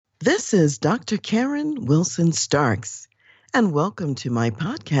This is Dr. Karen Wilson Starks, and welcome to my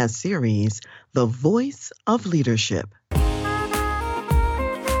podcast series, The Voice of Leadership.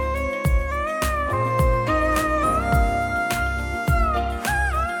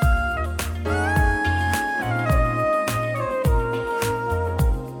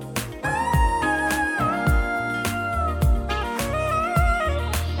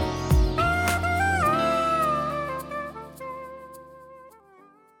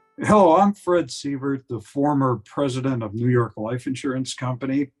 Hello, I'm Fred Sievert, the former president of New York Life Insurance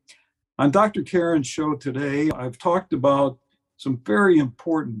Company. On Dr. Karen's show today, I've talked about some very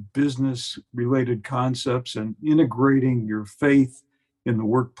important business-related concepts and integrating your faith in the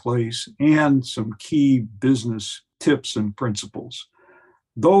workplace and some key business tips and principles.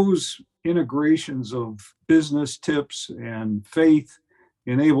 Those integrations of business tips and faith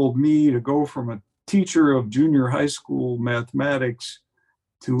enabled me to go from a teacher of junior high school mathematics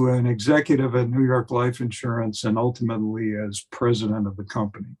to an executive at New York Life Insurance and ultimately as president of the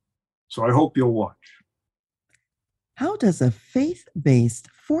company. So I hope you'll watch. How does a faith-based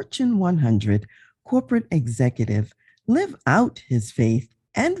Fortune 100 corporate executive live out his faith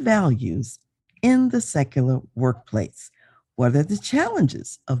and values in the secular workplace? What are the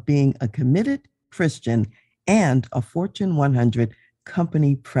challenges of being a committed Christian and a Fortune 100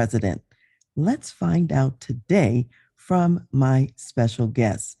 company president? Let's find out today from my special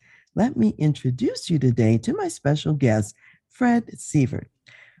guest. Let me introduce you today to my special guest, Fred Sievert.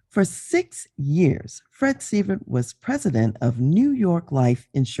 For 6 years, Fred Sievert was president of New York Life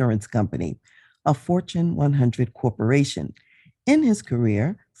Insurance Company, a Fortune 100 corporation. In his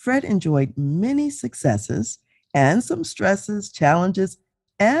career, Fred enjoyed many successes and some stresses, challenges,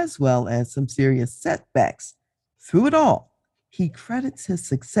 as well as some serious setbacks. Through it all, he credits his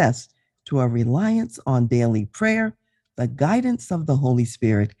success to a reliance on daily prayer, the guidance of the Holy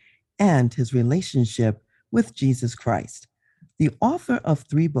Spirit, and his relationship with Jesus Christ. The author of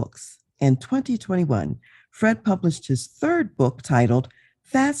 3 books, in 2021, Fred published his 3rd book titled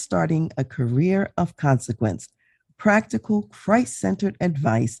Fast Starting a Career of Consequence, Practical Christ-Centered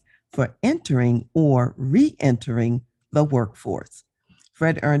Advice for Entering or Re-entering the Workforce.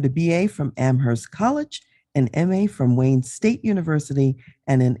 Fred earned a BA from Amherst College, an MA from Wayne State University,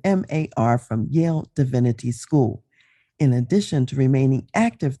 and an MAR from Yale Divinity School. In addition to remaining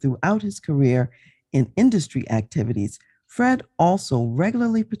active throughout his career in industry activities, Fred also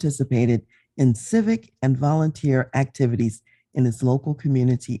regularly participated in civic and volunteer activities in his local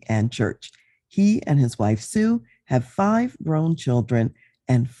community and church. He and his wife, Sue, have 5 grown children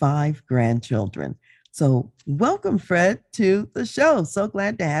and 5 grandchildren. So welcome, Fred, to the show. So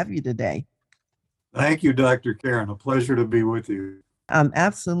glad to have you today. Thank you, Dr. Karen. A pleasure to be with you. I'm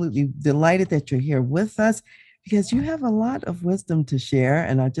absolutely delighted that you're here with us, because you have a lot of wisdom to share,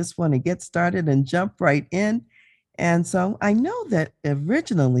 and I just want to get started and jump right in. And so I know that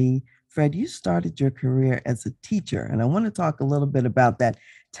originally, Fred, you started your career as a teacher, and I want to talk a little bit about that.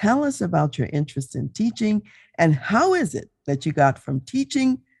 Tell us about your interest in teaching, and how is it that you got from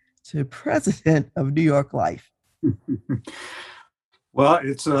teaching to president of New York Life? Well,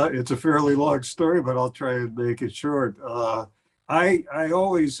 it's a fairly long story, but I'll try and make it short. I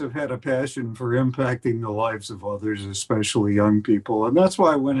always have had a passion for impacting the lives of others, especially young people. And that's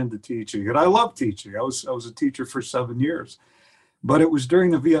why I went into teaching. And I love teaching. I was a teacher for 7 years. But it was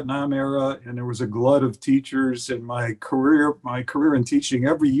during the Vietnam era, and there was a glut of teachers in my career in teaching.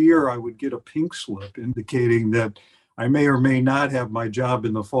 Every year I would get a pink slip indicating that I may or may not have my job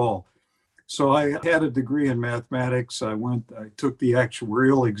in the fall. So I had a degree in mathematics. I took the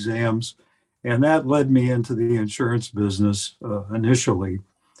actuarial exams, and that led me into the insurance business initially.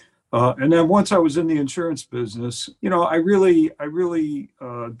 And then once I was in the insurance business, I really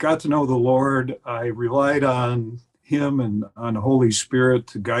got to know the Lord. I relied on Him and on the Holy Spirit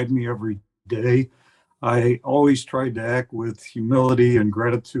to guide me every day. I always tried to act with humility and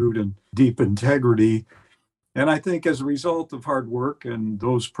gratitude and deep integrity. And I think as a result of hard work and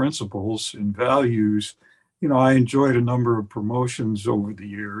those principles and values, I enjoyed a number of promotions over the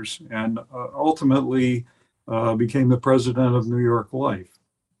years, and ultimately became the president of New York Life.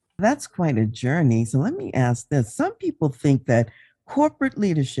 That's quite a journey. So let me ask this. Some people think that corporate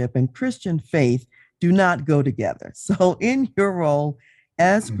leadership and Christian faith do not go together. So in your role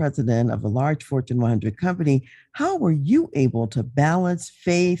as president of a large Fortune 100 company, how were you able to balance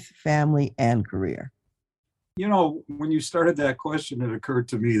faith, family, and career? When you started that question, it occurred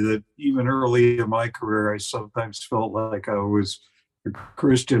to me that even early in my career, I sometimes felt like I was a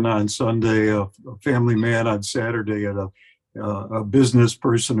Christian on Sunday, a family man on Saturday, and a business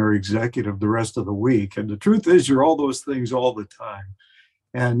person or executive the rest of the week. And the truth is, you're all those things all the time.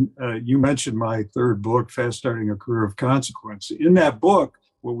 And you mentioned my third book, Fast Starting a Career of Consequence. In that book,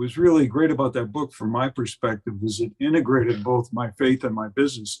 what was really great about that book from my perspective is it integrated both my faith and my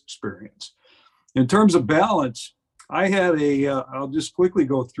business experience. In terms of balance, I had I'll just quickly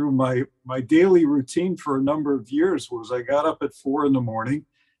go through my daily routine for a number of years was I got up at 4 in the morning.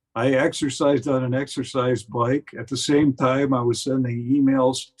 I exercised on an exercise bike. At the same time, I was sending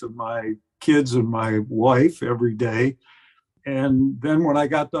emails to my kids and my wife every day. And then when I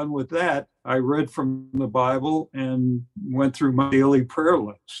got done with that, I read from the Bible and went through my daily prayer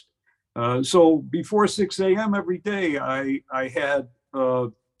list. So before 6 a.m. every day, I had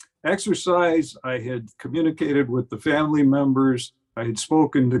exercise, I had communicated with the family members, I had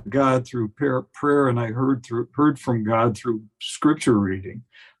spoken to God through prayer, and I heard from God through scripture reading.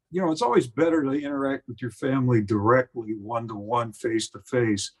 You know, it's always better to interact with your family directly, one to one, face to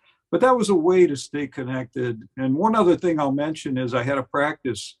face. But that was a way to stay connected. And one other thing I'll mention is I had a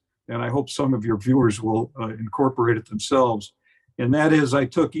practice, and I hope some of your viewers will incorporate it themselves. And that is, I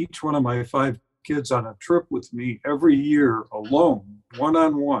took each one of my 5 kids on a trip with me every year alone, one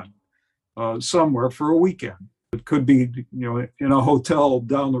on one, somewhere for a weekend. It could be, in a hotel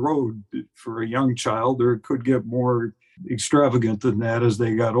down the road for a young child, or it could get more extravagant than that as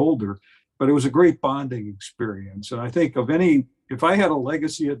they got older. But it was a great bonding experience. And I think if I had a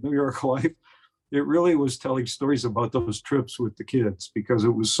legacy at New York Life, it really was telling stories about those trips with the kids because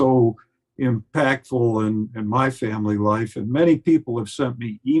it was so impactful in my family life. And many people have sent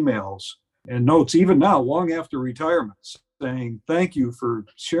me emails and notes, even now, long after retirement, saying, thank you for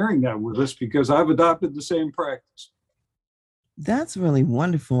sharing that with us because I've adopted the same practice. That's really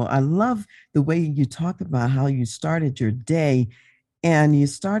wonderful. I love the way you talk about how you started your day and you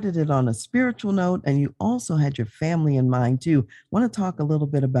started it on a spiritual note and you also had your family in mind too. I want to talk a little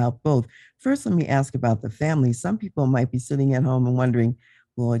bit about both. First, let me ask about the family. Some people might be sitting at home and wondering,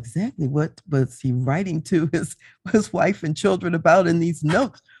 well, exactly what was he writing to his wife and children about in these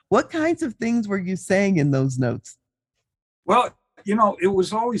notes? What kinds of things were you saying in those notes? Well, it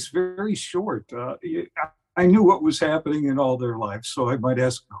was always very short. I knew what was happening in all their lives, so I might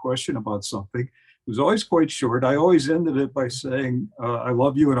ask a question about something. It was always quite short. I always ended it by saying, I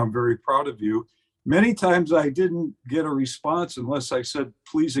love you and I'm very proud of you. Many times I didn't get a response unless I said,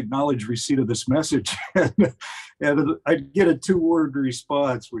 please acknowledge receipt of this message. And I'd get a 2-word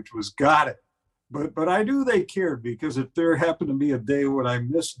response, which was got it. But I knew they cared because if there happened to be a day when I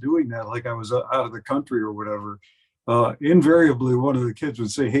missed doing that, like I was out of the country or whatever, invariably one of the kids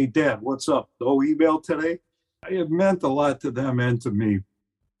would say, hey, Dad, what's up? No email today? It meant a lot to them and to me.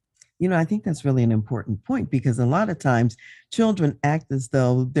 I think that's really an important point because a lot of times children act as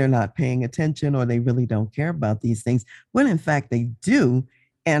though they're not paying attention or they really don't care about these things, when in fact they do.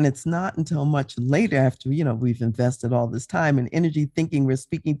 And it's not until much later after, we've invested all this time and energy thinking we're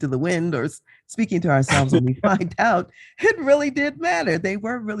speaking to the wind or speaking to ourselves and we find out it really did matter. They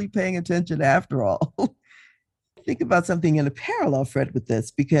weren't really paying attention after all. Think about something in a parallel, Fred, with this,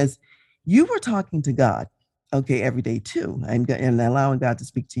 because you were talking to God, okay, every day too, and allowing God to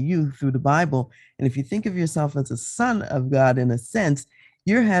speak to you through the Bible. And if you think of yourself as a son of God, in a sense,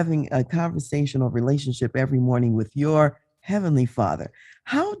 you're having a conversation or relationship every morning with your heavenly Father.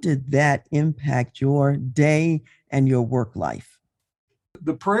 How did that impact your day and your work life?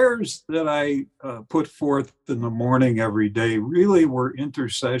 The prayers that I put forth in the morning every day really were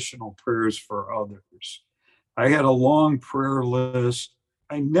intercessional prayers for others. I had a long prayer list.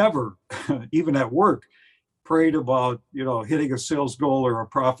 I never, even at work, prayed about, hitting a sales goal or a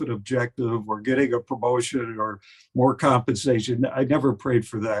profit objective or getting a promotion or more compensation. I never prayed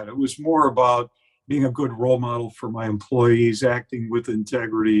for that. It was more about being a good role model for my employees, acting with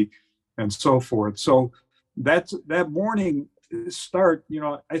integrity and so forth. So that morning start,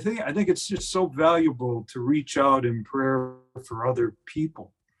 I think it's just so valuable to reach out in prayer for other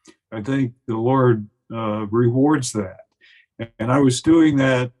people. I think the Lord rewards that. And I was doing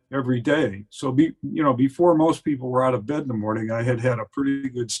that every day. So, before most people were out of bed in the morning, I had a pretty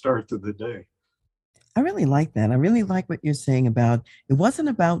good start to the day. I really like that. I really like what you're saying about it wasn't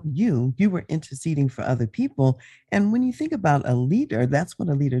about you. You were interceding for other people. And when you think about a leader, that's what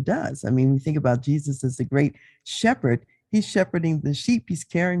a leader does. I mean, we think about Jesus as the great shepherd. He's shepherding the sheep, he's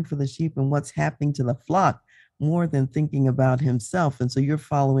caring for the sheep and what's happening to the flock more than thinking about himself. And so you're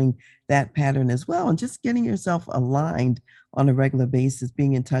following that pattern as well and just getting yourself aligned on a regular basis,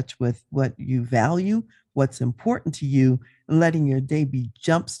 being in touch with what you value, what's important to you, and letting your day be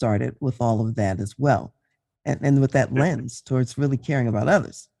jump started with all of that as well. And with that lens towards really caring about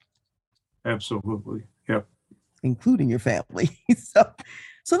others, Absolutely. Yep. including your family.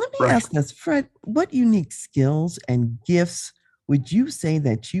 So let me Right. ask this, Fred, what unique skills and gifts would you say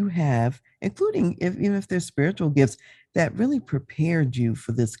that you have, including if, even if there's spiritual gifts, that really prepared you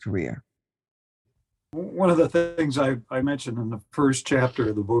for this career? One of the things I mentioned in the first chapter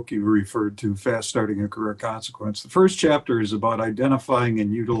of the book you referred to, Fast Starting a Career Consequence, the first chapter is about identifying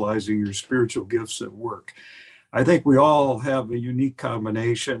and utilizing your spiritual gifts at work. I think we all have a unique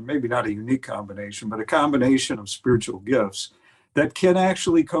combination, maybe not a unique combination, but a combination of spiritual gifts that can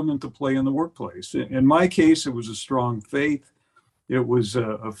actually come into play in the workplace. In my case, it was a strong faith, it was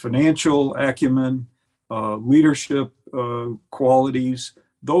a financial acumen, leadership qualities.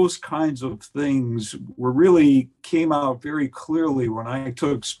 Those kinds of things were really came out very clearly when I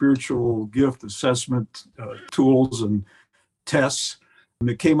took spiritual gift assessment tools and tests. And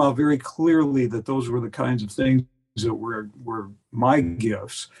it came out very clearly that those were the kinds of things that were my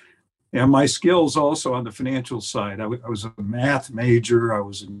gifts. And my skills also on the financial side. I was a math major, I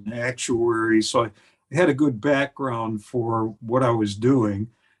was an actuary. So I had a good background for what I was doing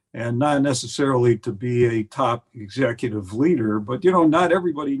and not necessarily to be a top executive leader. But, not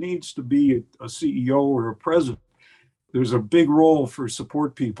everybody needs to be a CEO or a president. There's a big role for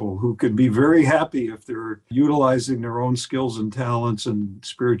support people who can be very happy if they're utilizing their own skills and talents and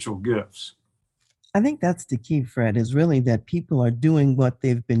spiritual gifts. I think that's the key, Fred, is really that people are doing what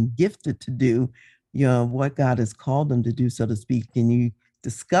they've been gifted to do, what God has called them to do, so to speak. And you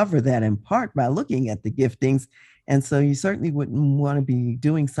discover that in part by looking at the giftings. And so you certainly wouldn't want to be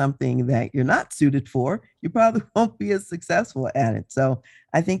doing something that you're not suited for. You probably won't be as successful at it. So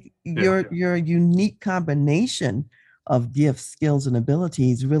I think Yeah. your unique combination of gifts, skills, and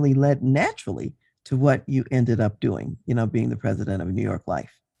abilities really led naturally to what you ended up doing, being the president of New York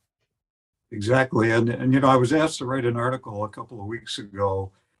Life. Exactly. And I was asked to write an article a couple of weeks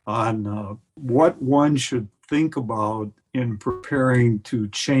ago on what one should think about in preparing to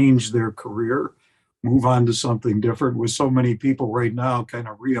change their career, move on to something different, with so many people right now kind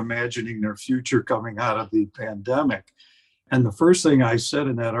of reimagining their future coming out of the pandemic. And the first thing I said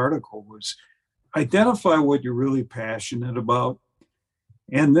in that article was identify what you're really passionate about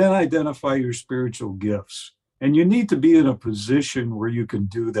and then identify your spiritual gifts. And you need to be in a position where you can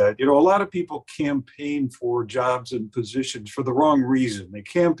do that. A lot of people campaign for jobs and positions for the wrong reason. They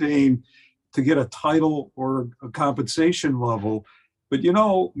campaign to get a title or a compensation level. But,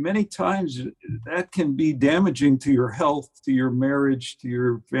 many times that can be damaging to your health, to your marriage, to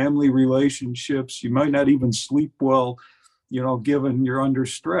your family relationships. You might not even sleep well, given you're under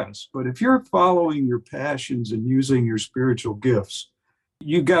stress. But if you're following your passions and using your spiritual gifts,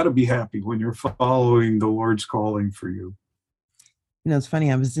 you got to be happy when you're following the Lord's calling for you. It's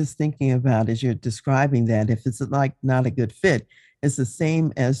funny. I was just thinking about as you're describing that if it's like not a good fit, it's the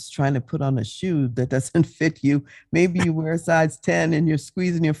same as trying to put on a shoe that doesn't fit you. Maybe you wear a size 10 and you're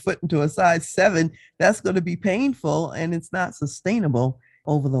squeezing your foot into a size 7. That's going to be painful and it's not sustainable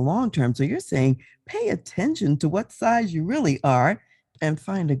over the long term. So you're saying pay attention to what size you really are and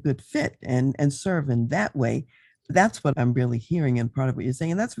find a good fit and serve in that way. That's what I'm really hearing in part of what you're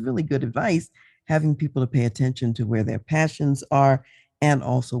saying. And that's really good advice, having people to pay attention to where their passions are and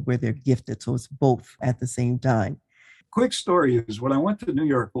also where they're gifted. So it's both at the same time. Quick story is when I went to New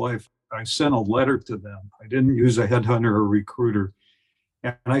York Life, I sent a letter to them. I didn't use a headhunter or recruiter.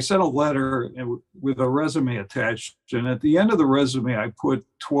 And I sent a letter with a resume attached. And at the end of the resume, I put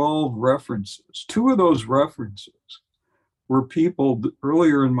 12 references. Two of those references were people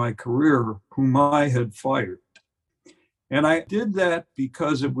earlier in my career whom I had fired. And I did that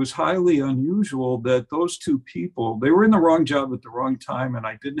because it was highly unusual that those two people, they were in the wrong job at the wrong time, and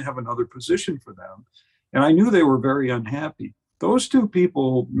I didn't have another position for them. And I knew they were very unhappy. Those two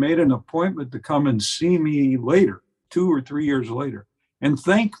people made an appointment to come and see me later, 2 or 3 years later, and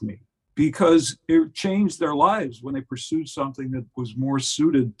thank me because it changed their lives when they pursued something that was more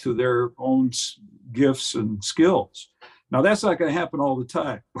suited to their own gifts and skills. Now, that's not going to happen all the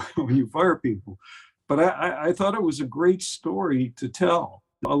time when you fire people. But I thought it was a great story to tell.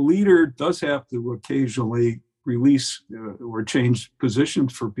 A leader does have to occasionally release or change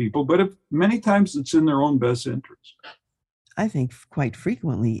positions for people, but many times it's in their own best interest. I think quite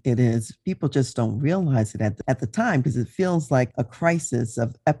frequently it is. People just don't realize it at the time because it feels like a crisis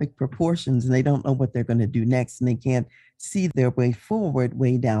of epic proportions and they don't know what they're going to do next and they can't see their way forward,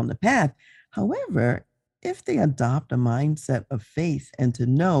 way down the path. However, if they adopt a mindset of faith and to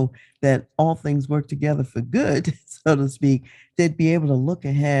know that all things work together for good, so to speak, they'd be able to look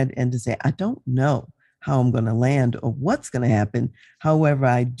ahead and to say, I don't know how I'm going to land or what's going to happen. However,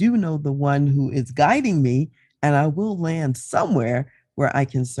 I do know the one who is guiding me and I will land somewhere where I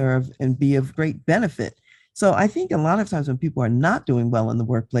can serve and be of great benefit. So I think a lot of times when people are not doing well in the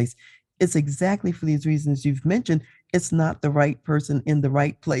workplace, it's exactly for these reasons you've mentioned, it's not the right person in the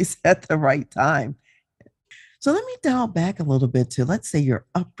right place at the right time. So let me dial back a little bit to, let's say, your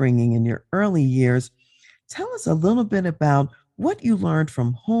upbringing in your early years. Tell us a little bit about what you learned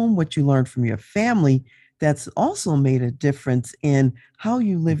from home, what you learned from your family that's also made a difference in how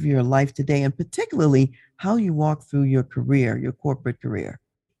you live your life today, and particularly how you walk through your career, your corporate career.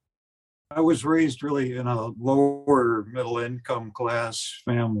 I was raised really in a lower middle income class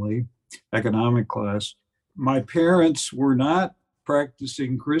family, economic class. My parents were not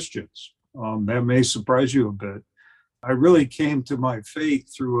practicing Christians. That may surprise you a bit. I really came to my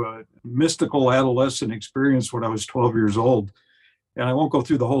faith through a mystical adolescent experience when I was 12 years old. And I won't go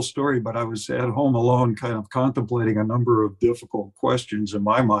through the whole story, but I was at home alone, kind of contemplating a number of difficult questions in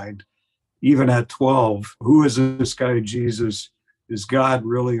my mind, even at 12. Who is this guy, Jesus? Is God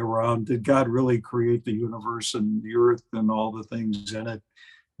really around? Did God really create the universe and the earth and all the things in it?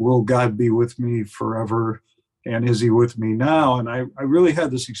 Will God be with me forever? And is he with me now? And I really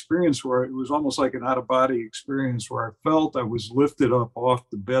had this experience where it was almost like an out of body experience where I felt I was lifted up off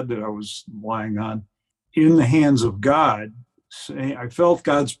the bed that I was lying on in the hands of God. I felt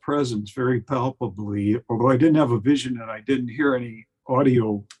God's presence very palpably, although I didn't have a vision and I didn't hear any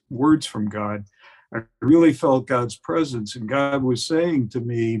audio words from God. I really felt God's presence, and God was saying to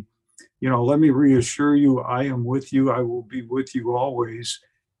me, let me reassure you, I am with you. I will be with you always.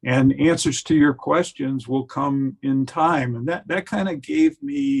 And answers to your questions will come in time. And that kind of gave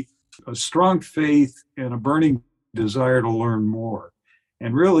me a strong faith and a burning desire to learn more.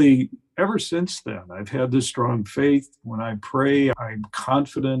 And really, ever since then, I've had this strong faith. When I pray, I'm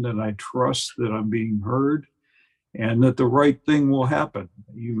confident and I trust that I'm being heard and that the right thing will happen,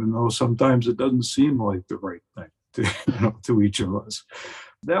 even though sometimes it doesn't seem like the right thing to each of us.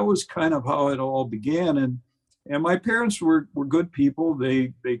 That was kind of how it all began. And my parents were good people.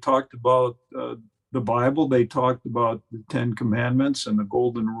 They talked about the Bible. They talked about the Ten Commandments and the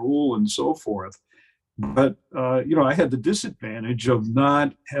Golden Rule and so forth. But I had the disadvantage of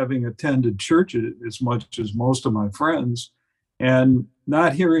not having attended church as much as most of my friends, and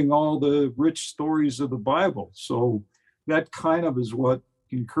not hearing all the rich stories of the Bible. So that kind of is what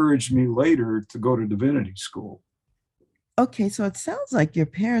encouraged me later to go to divinity school. Okay, so it sounds like your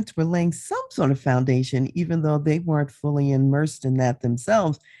parents were laying some sort of foundation, even though they weren't fully immersed in that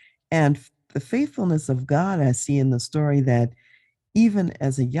themselves. And the faithfulness of God, I see in the story that even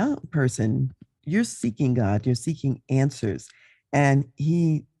as a young person, you're seeking God, you're seeking answers. And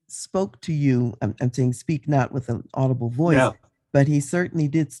He spoke to you. I'm saying speak not with an audible voice, Yeah. but He certainly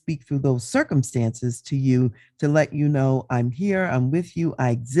did speak through those circumstances to you to let you know, I'm here, I'm with you,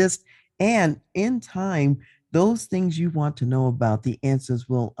 I exist. And in time, those things you want to know about, the answers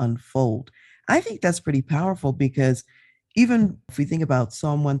will unfold. I think that's pretty powerful because even if we think about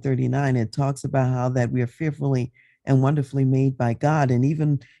Psalm 139, it talks about how that we are fearfully and wonderfully made by God. And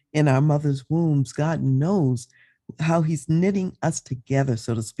even in our mother's wombs, God knows how He's knitting us together,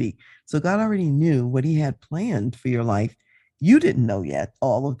 so to speak. So God already knew what He had planned for your life. You didn't know yet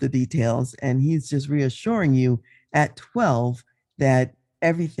all of the details. And He's just reassuring you at 12 that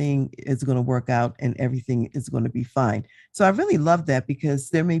everything is going to work out and everything is going to be fine. So I really love that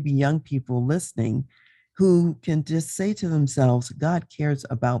because there may be young people listening who can just say to themselves, God cares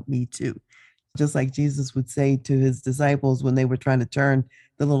about me too. Just like Jesus would say to his disciples when they were trying to turn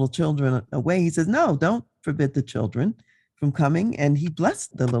the little children away, he says, no, don't forbid the children from coming. And he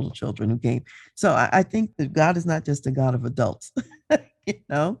blessed the little children who came. So I think that God is not just a God of adults, you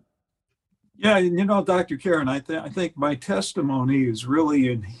know? Yeah, and Dr. Karen, I think my testimony is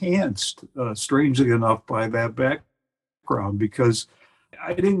really enhanced, strangely enough, by that background because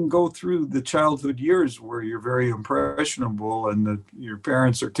I didn't go through the childhood years where you're very impressionable and that your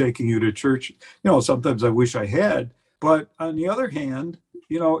parents are taking you to church. Sometimes I wish I had. But on the other hand,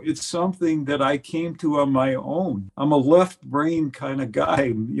 it's something that I came to on my own. I'm a left brain kind of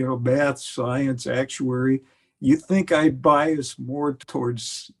guy, math, science, actuary. You think I bias more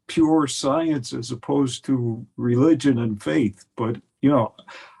towards pure science as opposed to religion and faith. But,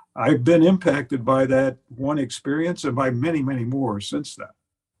 I've been impacted by that one experience and by many, many more since then.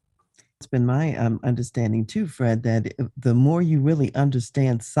 It's been my understanding too, Fred, that the more you really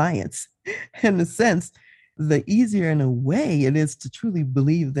understand science, in a sense, the easier in a way it is to truly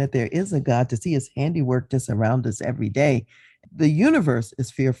believe that there is a God, to see his handiwork just around us every day. The universe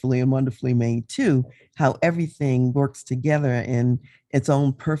is fearfully and wonderfully made too, how everything works together in its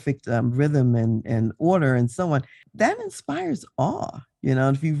own perfect rhythm and order and so on. That inspires awe.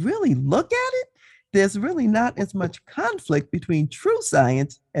 If you really look at it, there's really not as much conflict between true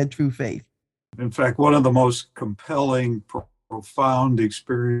science and true faith. In fact, one of the most compelling profound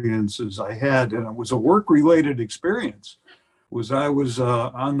experiences I had, and it was a work-related experience, was I was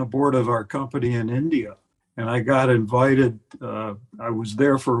on the board of our company in India, and I got invited. I was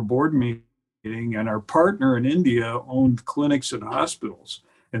there for a board meeting, and our partner in India owned clinics and hospitals,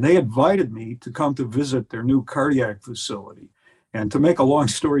 and they invited me to come to visit their new cardiac facility. And to make a long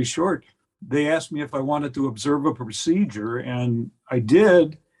story short, they asked me if I wanted to observe a procedure, and I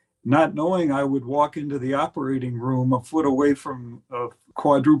did, not knowing I would walk into the operating room a foot away from a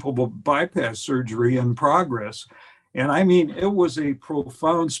quadruple bypass surgery in progress. And I mean, it was a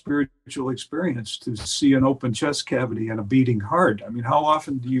profound spiritual experience to see an open chest cavity and a beating heart. I mean, how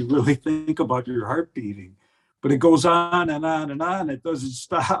often do you really think about your heart beating? But it goes on and on and on. It doesn't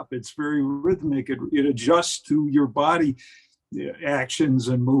stop. It's very rhythmic. It adjusts to your body actions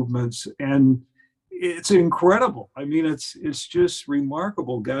and movements, and it's incredible. I mean, it's just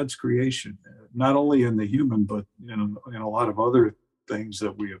remarkable, God's creation, not only in the human, but in a lot of other things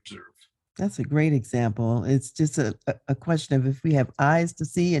that we observe. That's a great example. It's just a question of if we have eyes to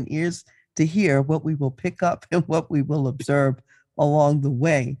see and ears to hear, what we will pick up and what we will observe along the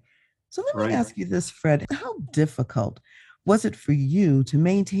way. So let me Right. ask you this, Fred. How difficult was it for you to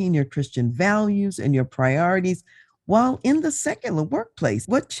maintain your Christian values and your priorities while in the secular workplace?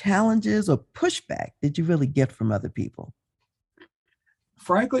 What challenges or pushback did you really get from other people?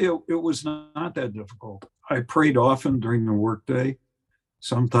 Frankly, it was not that difficult. I prayed often during the workday,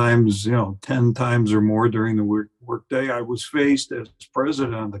 sometimes 10 times or more during the workday. I was faced as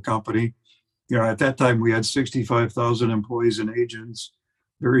president of the company. At that time we had 65,000 employees and agents,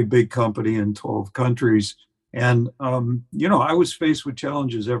 very big company in 12 countries. And I was faced with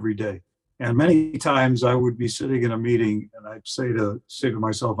challenges every day. And many times I would be sitting in a meeting and I'd say to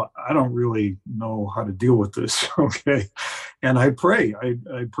myself, I don't really know how to deal with this. Okay. And I pray.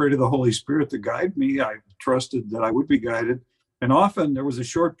 I pray to the Holy Spirit to guide me. I trusted that I would be guided. And often there was a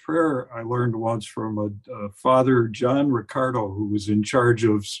short prayer I learned once from a Father John Ricardo, who was in charge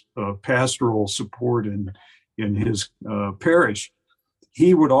of pastoral support in his parish.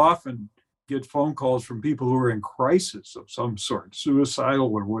 He would often get phone calls from people who were in crisis of some sort,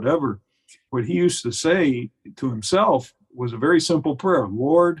 suicidal or whatever. What he used to say to himself was a very simple prayer: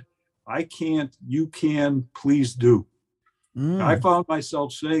 Lord, I can't, you can, please do. I Mm. found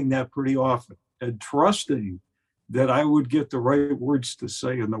myself saying that pretty often and trusting that I would get the right words to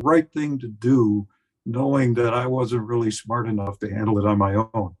say and the right thing to do, knowing that I wasn't really smart enough to handle it on my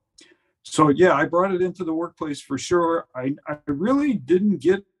own. So, yeah, I brought it into the workplace for sure. I really didn't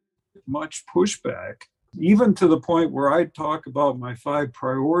get much pushback, even to the point where I'd talk about my 5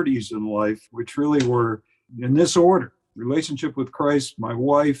 priorities in life, which really were in this order: relationship with Christ, my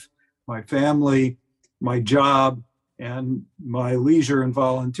wife, my family, my job, and my leisure and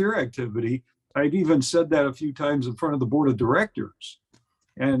volunteer activity. I'd even said that a few times in front of the board of directors.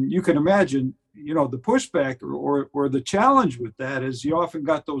 And you can imagine, the pushback or the challenge with that is you often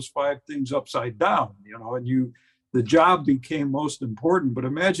got those 5 things upside down, and the job became most important. But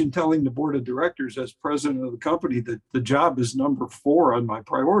imagine telling the board of directors as president of the company that the job is number 4 on my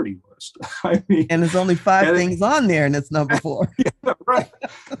priority list. I mean, And there's only 5 and things on there, and it's number 4. yeah, right.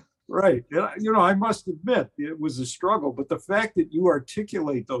 Right. I must admit it was a struggle, but the fact that you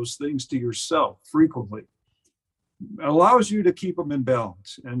articulate those things to yourself frequently allows you to keep them in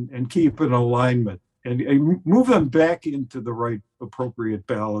balance and keep an alignment and move them back into the right appropriate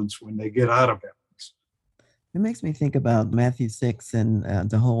balance when they get out of balance. It makes me think about Matthew 6 and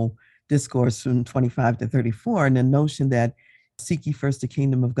the whole discourse from 25 to 34, and the notion that seek ye first the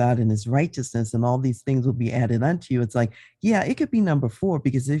kingdom of God and his righteousness, and all these things will be added unto you. It's like, yeah, it could be number 4,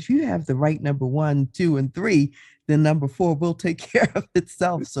 because if you have the right number 1, 2, and 3, then number 4 will take care of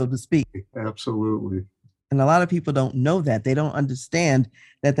itself, so to speak. Absolutely. And a lot of people don't know that. They don't understand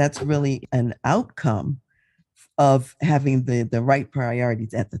that that's really an outcome of having the right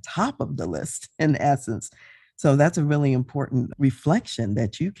priorities at the top of the list, in essence. So that's a really important reflection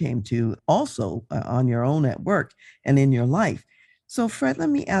that you came to also on your own at work and in your life. So, Fred, let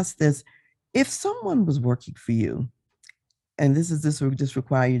me ask this. If someone was working for you, and this would just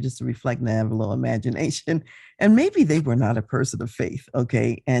require you just to reflect and have a little imagination, and maybe they were not a person of faith,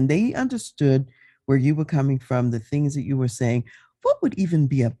 okay, and they understood where you were coming from, the things that you were saying, what would even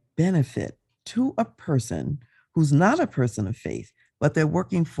be a benefit to a person who's not a person of faith, but they're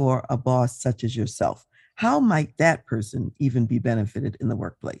working for a boss such as yourself? How might that person even be benefited in the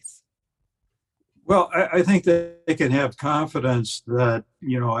workplace? Well, I think that they can have confidence that,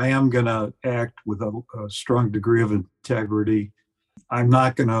 I am going to act with a strong degree of integrity. I'm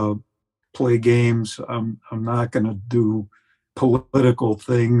not going to play games. I'm not going to do political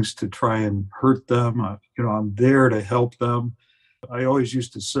things to try and hurt them. I'm there to help them. I always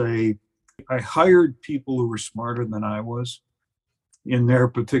used to say I hired people who were smarter than I was in their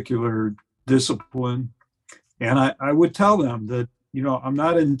particular discipline. And I would tell them that, I'm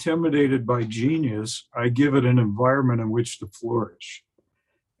not intimidated by genius. I give it an environment in which to flourish.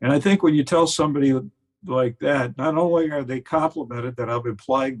 And I think when you tell somebody like that, not only are they complimented that I'm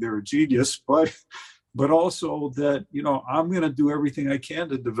implying they're a genius, but also that, I'm going to do everything I can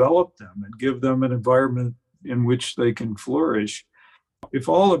to develop them and give them an environment in which they can flourish. If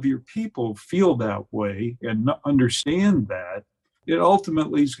all of your people feel that way and understand that, it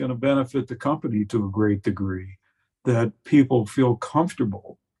ultimately is going to benefit the company to a great degree. That people feel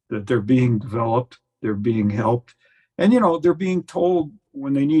comfortable that they're being developed, they're being helped, and they're being told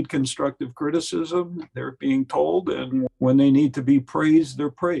when they need constructive criticism, they're being told, and when they need to be praised,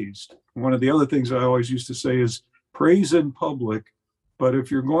 they're praised. One of the other things I always used to say is praise in public, but if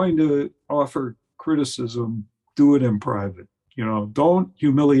you're going to offer criticism, do it in private. Don't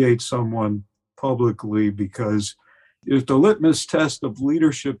humiliate someone publicly, because if the litmus test of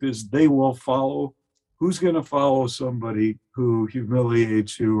leadership is they will follow, who's going to follow somebody who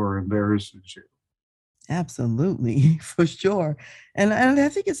humiliates you or embarrasses you? Absolutely, for sure. And I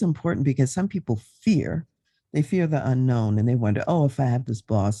think it's important because some people they fear the unknown and they wonder, oh, if I have this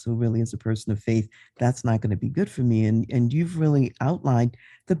boss who really is a person of faith, that's not going to be good for me. And you've really outlined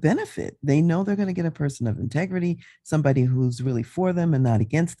the benefit. They know they're going to get a person of integrity, somebody who's really for them and not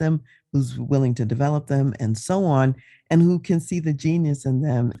against them, who's willing to develop them and so on, and who can see the genius in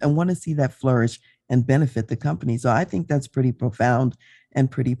them and want to see that flourish and benefit the company. So I think that's pretty profound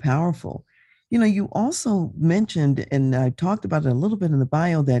and pretty powerful. You also mentioned, and I talked about it a little bit in the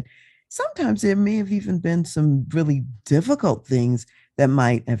bio, that sometimes there may have even been some really difficult things that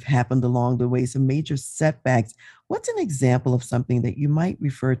might have happened along the way, some major setbacks. What's an example of something that you might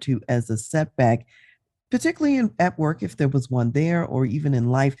refer to as a setback, particularly at work, if there was one there, or even in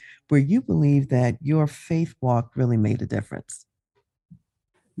life, where you believe that your faith walk really made a difference?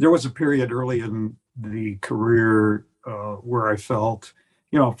 There was a period early in the career where I felt,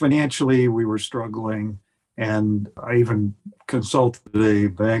 financially we were struggling. And I even consulted a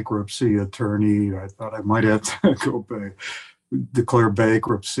bankruptcy attorney. I thought I might have to go back, declare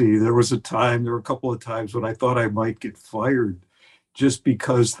bankruptcy. There were a couple of times when I thought I might get fired just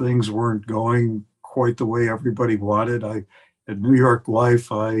because things weren't going quite the way everybody wanted. At New York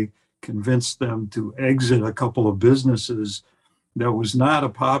Life, I convinced them to exit a couple of businesses. That was not a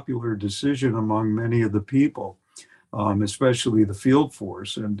popular decision among many of the people, especially the field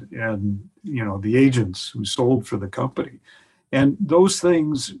force and the agents who sold for the company. And those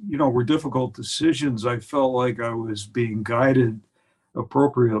things, were difficult decisions. I felt like I was being guided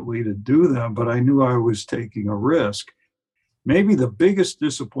appropriately to do them, but I knew I was taking a risk. Maybe the biggest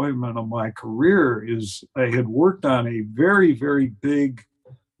disappointment of my career is I had worked on a very, very big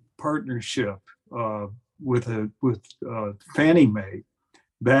partnership uh, with Fannie Mae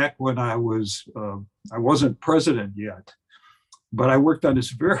back when I wasn't president yet, but I worked on this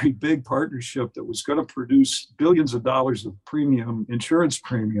very big partnership that was going to produce billions of dollars of insurance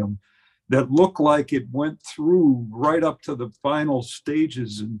premium, that looked like it went through right up to the final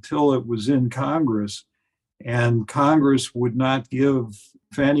stages until it was in Congress. And Congress would not give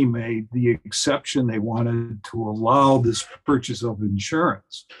Fannie Mae the exception they wanted to allow this purchase of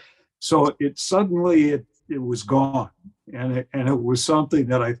insurance. So it was gone, and it was something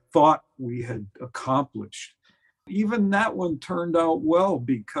that I thought we had accomplished. Even that one turned out well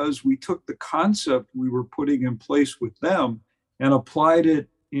because we took the concept we were putting in place with them and applied it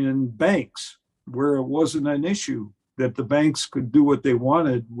in banks where it wasn't an issue, that the banks could do what they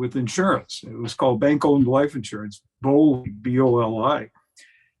wanted with insurance. It was called bank-owned life insurance, BOLI, BOLI.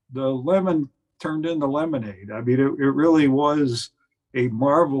 The lemon turned into lemonade. I mean, it really was a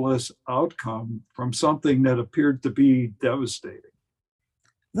marvelous outcome from something that appeared to be devastating.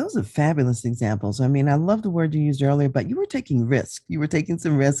 Those are fabulous examples. I mean, I love the word you used earlier, but you were taking risk. You were taking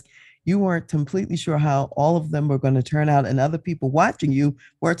some risk. You weren't completely sure how all of them were going to turn out, and other people watching you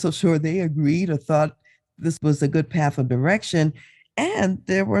weren't so sure they agreed or thought this was a good path or direction. And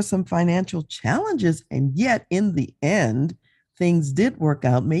there were some financial challenges, and yet in the end, things did work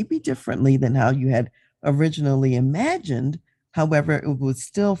out maybe differently than how you had originally imagined. However, it was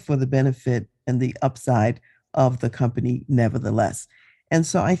still for the benefit and the upside of the company, nevertheless. And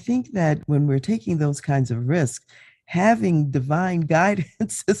so I think that when we're taking those kinds of risks, having divine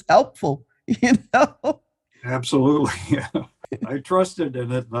guidance is helpful, you know? Absolutely. Yeah. I trusted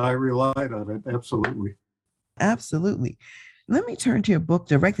in it and I relied on it. Absolutely. Absolutely. let me turn to your book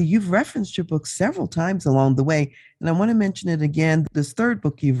directly. You've referenced your book several times along the way, and I want to mention it again. This third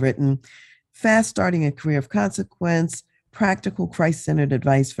book you've written, Fast Starting a Career of Consequence, Practical Christ Centered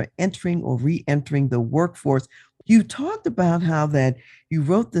Advice for Entering or Re Entering the Workforce. You talked about how that you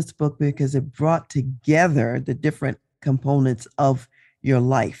wrote this book because it brought together the different components of your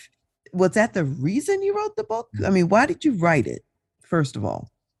life. Was that the reason you wrote the book? I mean, why did you write it, first of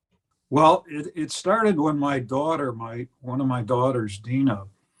all? Well, it started when my daughter, one of my daughters, Dina,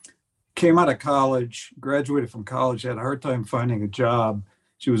 came out of college, graduated from college, had a hard time finding a job.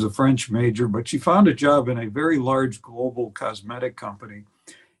 She was a French major, but she found a job in a very large global cosmetic company.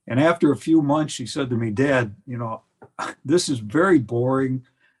 And after a few months, she said to me, Dad, this is very boring.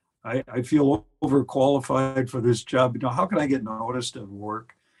 I feel overqualified for this job. How can I get noticed at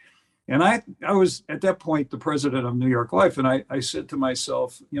work? And I was at that point the president of New York Life. And I said to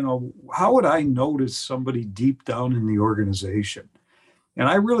myself, how would I notice somebody deep down in the organization? And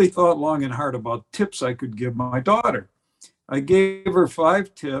I really thought long and hard about tips I could give my daughter. I gave her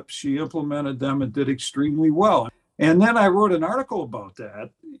 5 tips. She implemented them and did extremely well. And then I wrote an article about that.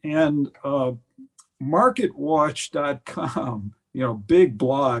 And marketwatch.com, big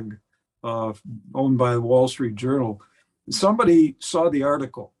blog owned by the Wall Street Journal, somebody saw the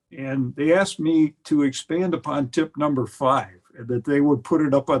article and they asked me to expand upon tip number 5 and that they would put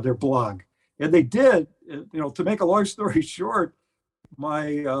it up on their blog. And they did. To make a long story short, my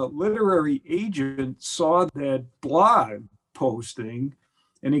literary agent saw that blog posting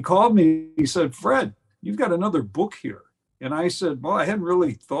and he called me. He said, Fred, you've got another book here. And I said, well, I hadn't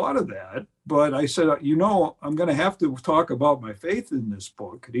really thought of that. But I said, I'm going to have to talk about my faith in this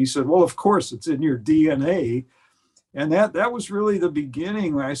book. And he said, well, of course, it's in your DNA. And that was really the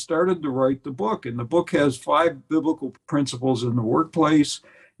beginning when I started to write the book. And the book has 5 biblical principles in the workplace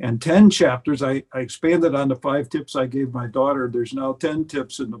and 10 chapters. I expanded on the 5 tips I gave my daughter. There's now 10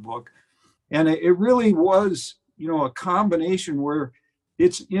 tips in the book. And it really was, a combination where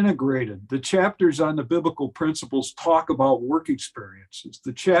it's integrated. The chapters on the biblical principles talk about work experiences.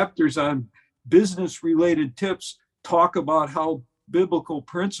 The chapters on business related tips talk about how biblical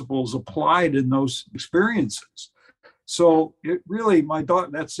principles applied in those experiences. So it really,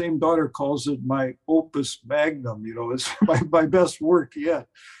 that same daughter calls it my opus magnum, it's my best work yet,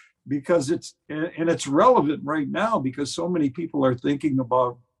 because it's relevant right now because so many people are thinking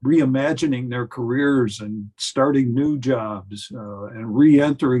about reimagining their careers and starting new jobs and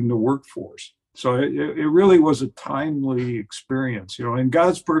re-entering the workforce. So it really was a timely experience, in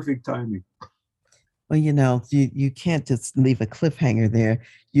God's perfect timing. Well, you can't just leave a cliffhanger there.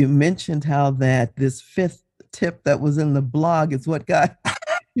 You mentioned how that this 5th tip that was in the blog is what got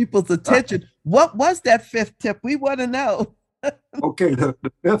people's attention. What was that 5th tip? We want to know. Okay, the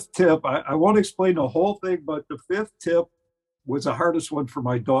 5th tip, I won't explain the whole thing, but the 5th tip was the hardest one for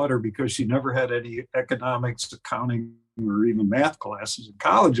my daughter because she never had any economics, accounting, or even math classes in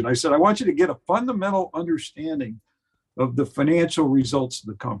college. And I said, I want you to get a fundamental understanding of the financial results of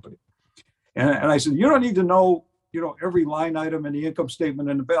the company. And I said, you don't need to know, every line item in the income statement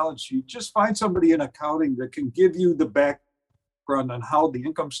and the balance sheet. Just find somebody in accounting that can give you the background on how the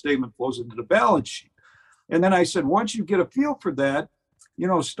income statement flows into the balance sheet. And then I said, once you get a feel for that,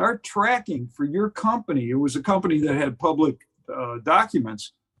 start tracking for your company. It was a company that had public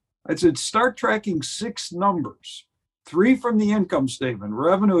documents. I said, start tracking 6 numbers, 3 from the income statement,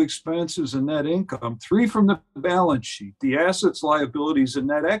 revenue, expenses, and net income, 3 from the balance sheet, the assets, liabilities, and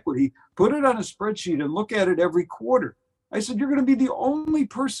net equity. Put it on a spreadsheet and look at it every quarter. I said, you're going to be the only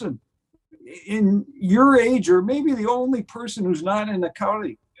person in your age, or maybe the only person who's not in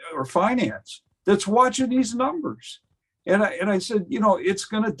accounting or finance, that's watching these numbers. And I said, it's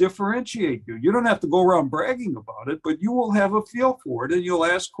going to differentiate you. You don't have to go around bragging about it, but you will have a feel for it and you'll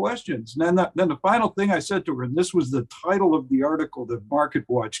ask questions. And then the final thing I said to her, and this was the title of the article that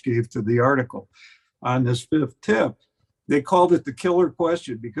MarketWatch gave to the article on this 5th tip, they called it the killer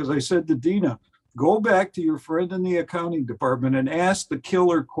question, because I said to Dina, go back to your friend in the accounting department and ask the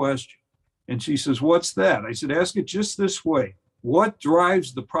killer question. And she says, what's that? I said, ask it just this way. What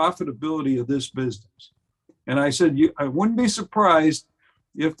drives the profitability of this business? And I said, I wouldn't be surprised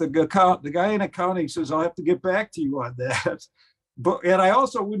if the guy in accounting says, I'll have to get back to you on that. And I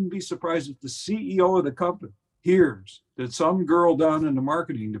also wouldn't be surprised if the CEO of the company hears that some girl down in the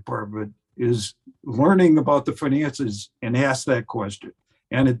marketing department is learning about the finances and asks that question.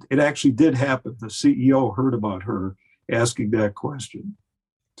 And it actually did happen. The CEO heard about her asking that question.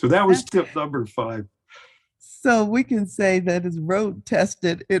 So that was tip number 5. So we can say that it's road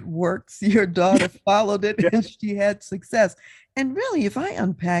tested. It works. Your daughter followed it and she had success. And really, if I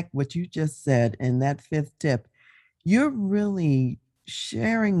unpack what you just said in that 5th tip, you're really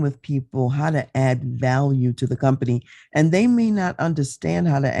sharing with people how to add value to the company. And they may not understand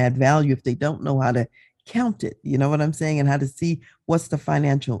how to add value if they don't know how to count it. You know what I'm saying? And how to see what's the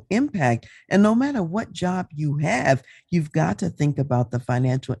financial impact. And no matter what job you have, you've got to think about the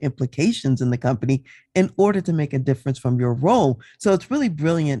financial implications in the company in order to make a difference from your role. So it's really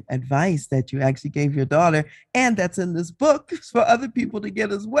brilliant advice that you actually gave your daughter, and that's in this book for other people to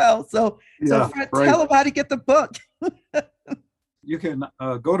get as well. So Yeah, Fred, right. tell them how to get the book. You can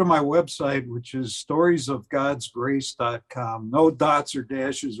go to my website, which is storiesofgodsgrace.com. No dots or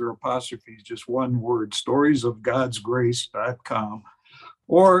dashes or apostrophes, just one word, storiesofgodsgrace.com.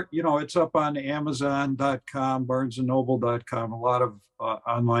 Or, it's up on Amazon.com, BarnesandNoble.com, a lot of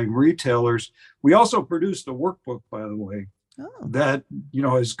online retailers. We also produced a workbook, by the way, Oh, that,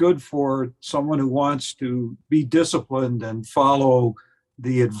 is good for someone who wants to be disciplined and follow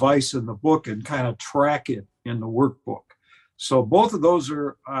the advice in the book and kind of track it in the workbook. So both of those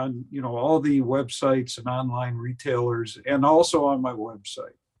are on, all the websites and online retailers and also on my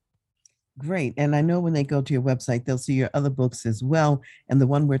website. great. And I know when they go to your website, they'll see your other books as well. And the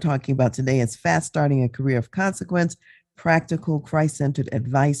one we're talking about today is Fast Starting a Career of Consequence: Practical Christ Centered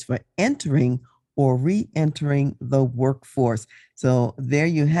Advice for Entering or Re Entering the Workforce. So there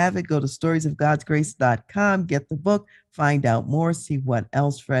you have it. Go to storiesofgodsgrace.com, get the book, find out more, see what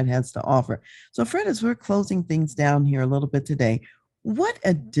else Fred has to offer. So, Fred, as we're closing things down here a little bit today, what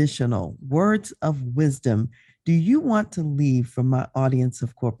additional words of wisdom do you want to leave for my audience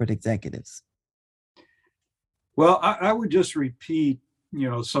of corporate executives? Well, I would just repeat,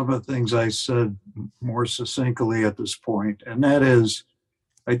 some of the things I said more succinctly at this point, and that is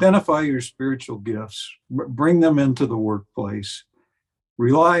identify your spiritual gifts, bring them into the workplace,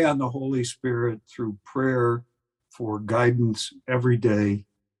 rely on the Holy Spirit through prayer for guidance every day,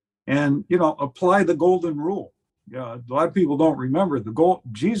 and apply the golden rule. A lot of people don't remember the goal.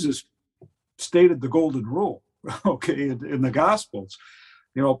 Jesus stated the golden rule, okay, in the Gospels.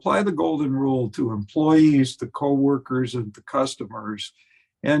 Apply the golden rule to employees, to coworkers, and to customers,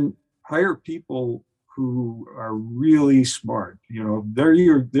 and hire people who are really smart. They're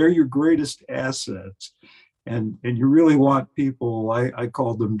your greatest assets, and you really want people. I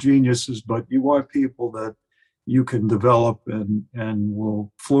call them geniuses, but you want people that you can develop and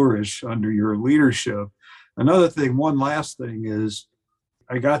will flourish under your leadership. Another thing, one last thing is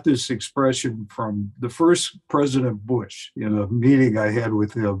I got this expression from the first President Bush in a meeting I had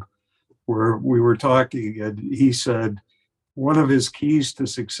with him where we were talking, and he said one of his keys to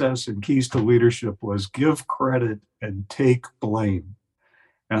success and keys to leadership was give credit and take blame.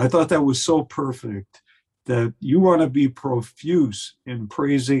 And I thought that was so perfect that you want to be profuse in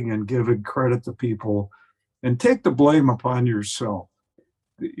praising and giving credit to people and take the blame upon yourself.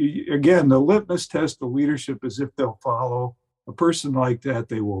 Again, the litmus test of leadership is if they'll follow. A person like that,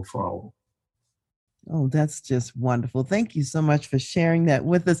 they will follow. Oh, that's just wonderful. Thank you so much for sharing that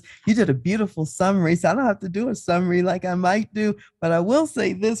with us. You did a beautiful summary. So I don't have to do a summary like I might do, but I will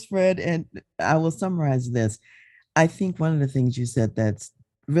say this, Fred, and I will summarize this. I think one of the things you said that's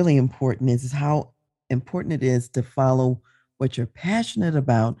really important is how important it is to follow what you're passionate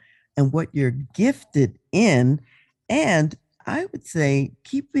about and what you're gifted in. And I would say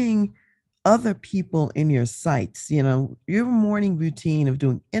keeping other people in your sights. Your morning routine of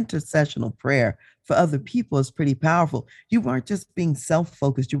doing intercessional prayer for other people is pretty powerful. You weren't just being self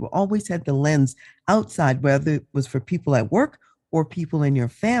focused, you were always had the lens outside, whether it was for people at work or people in your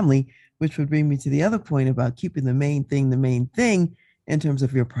family, which would bring me to the other point about keeping the main thing in terms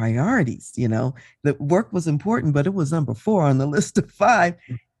of your priorities. The work was important, but it was number 4 on the list of 5.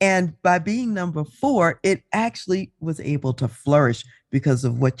 And by being number 4, it actually was able to flourish because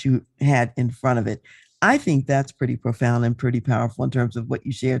of what you had in front of it. I think that's pretty profound and pretty powerful in terms of what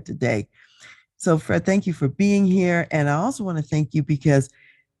you shared today. So, Fred, thank you for being here. And I also want to thank you because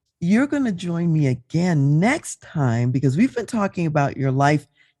you're going to join me again next time because we've been talking about your life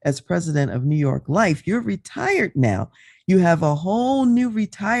as president of New York Life. You're retired now. You have a whole new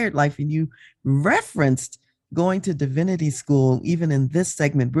retired life, and you referenced going to divinity school even in this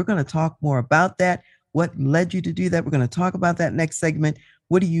segment. We're going to talk more about that. What led you to do that? We're going to talk about that next segment.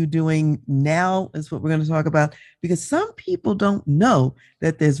 What are you doing now is what we're going to talk about because some people don't know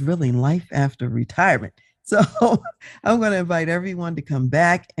that there's really life after retirement. So I'm going to invite everyone to come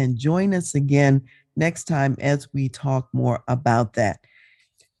back and join us again next time as we talk more about that.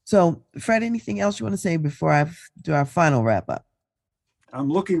 So, Fred, anything else you want to say before I do our final wrap up? I'm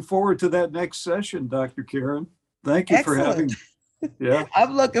looking forward to that next session, Dr. Karen. Thank you for having Excellent. me. Yeah.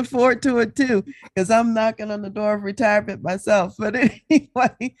 I'm looking forward to it too, because I'm knocking on the door of retirement myself. But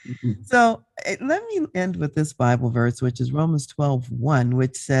anyway, so let me end with this Bible verse, which is Romans 12:1,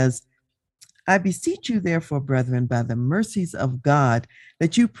 which says, I beseech you, therefore, brethren, by the mercies of God,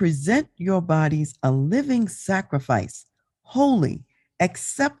 that you present your bodies a living sacrifice, holy,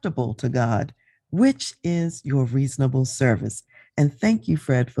 acceptable to God, which is your reasonable service. And thank you,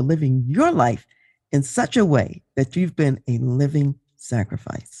 Fred, for living your life in such a way that you've been a living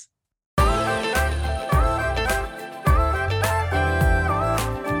sacrifice.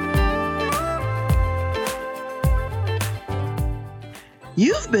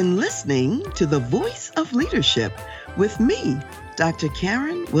 You've been listening to The Voice of Leadership with me, Dr.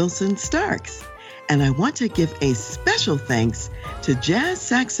 Karen Wilson Starks. And I want to give a special thanks to jazz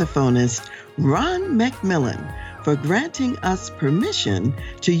saxophonist Ron McMillan for granting us permission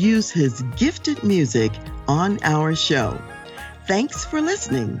to use his gifted music on our show. Thanks for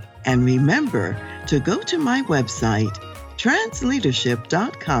listening, and remember to go to my website,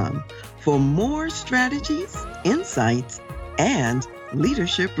 transleadership.com, for more strategies, insights, and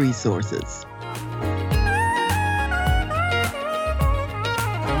leadership resources.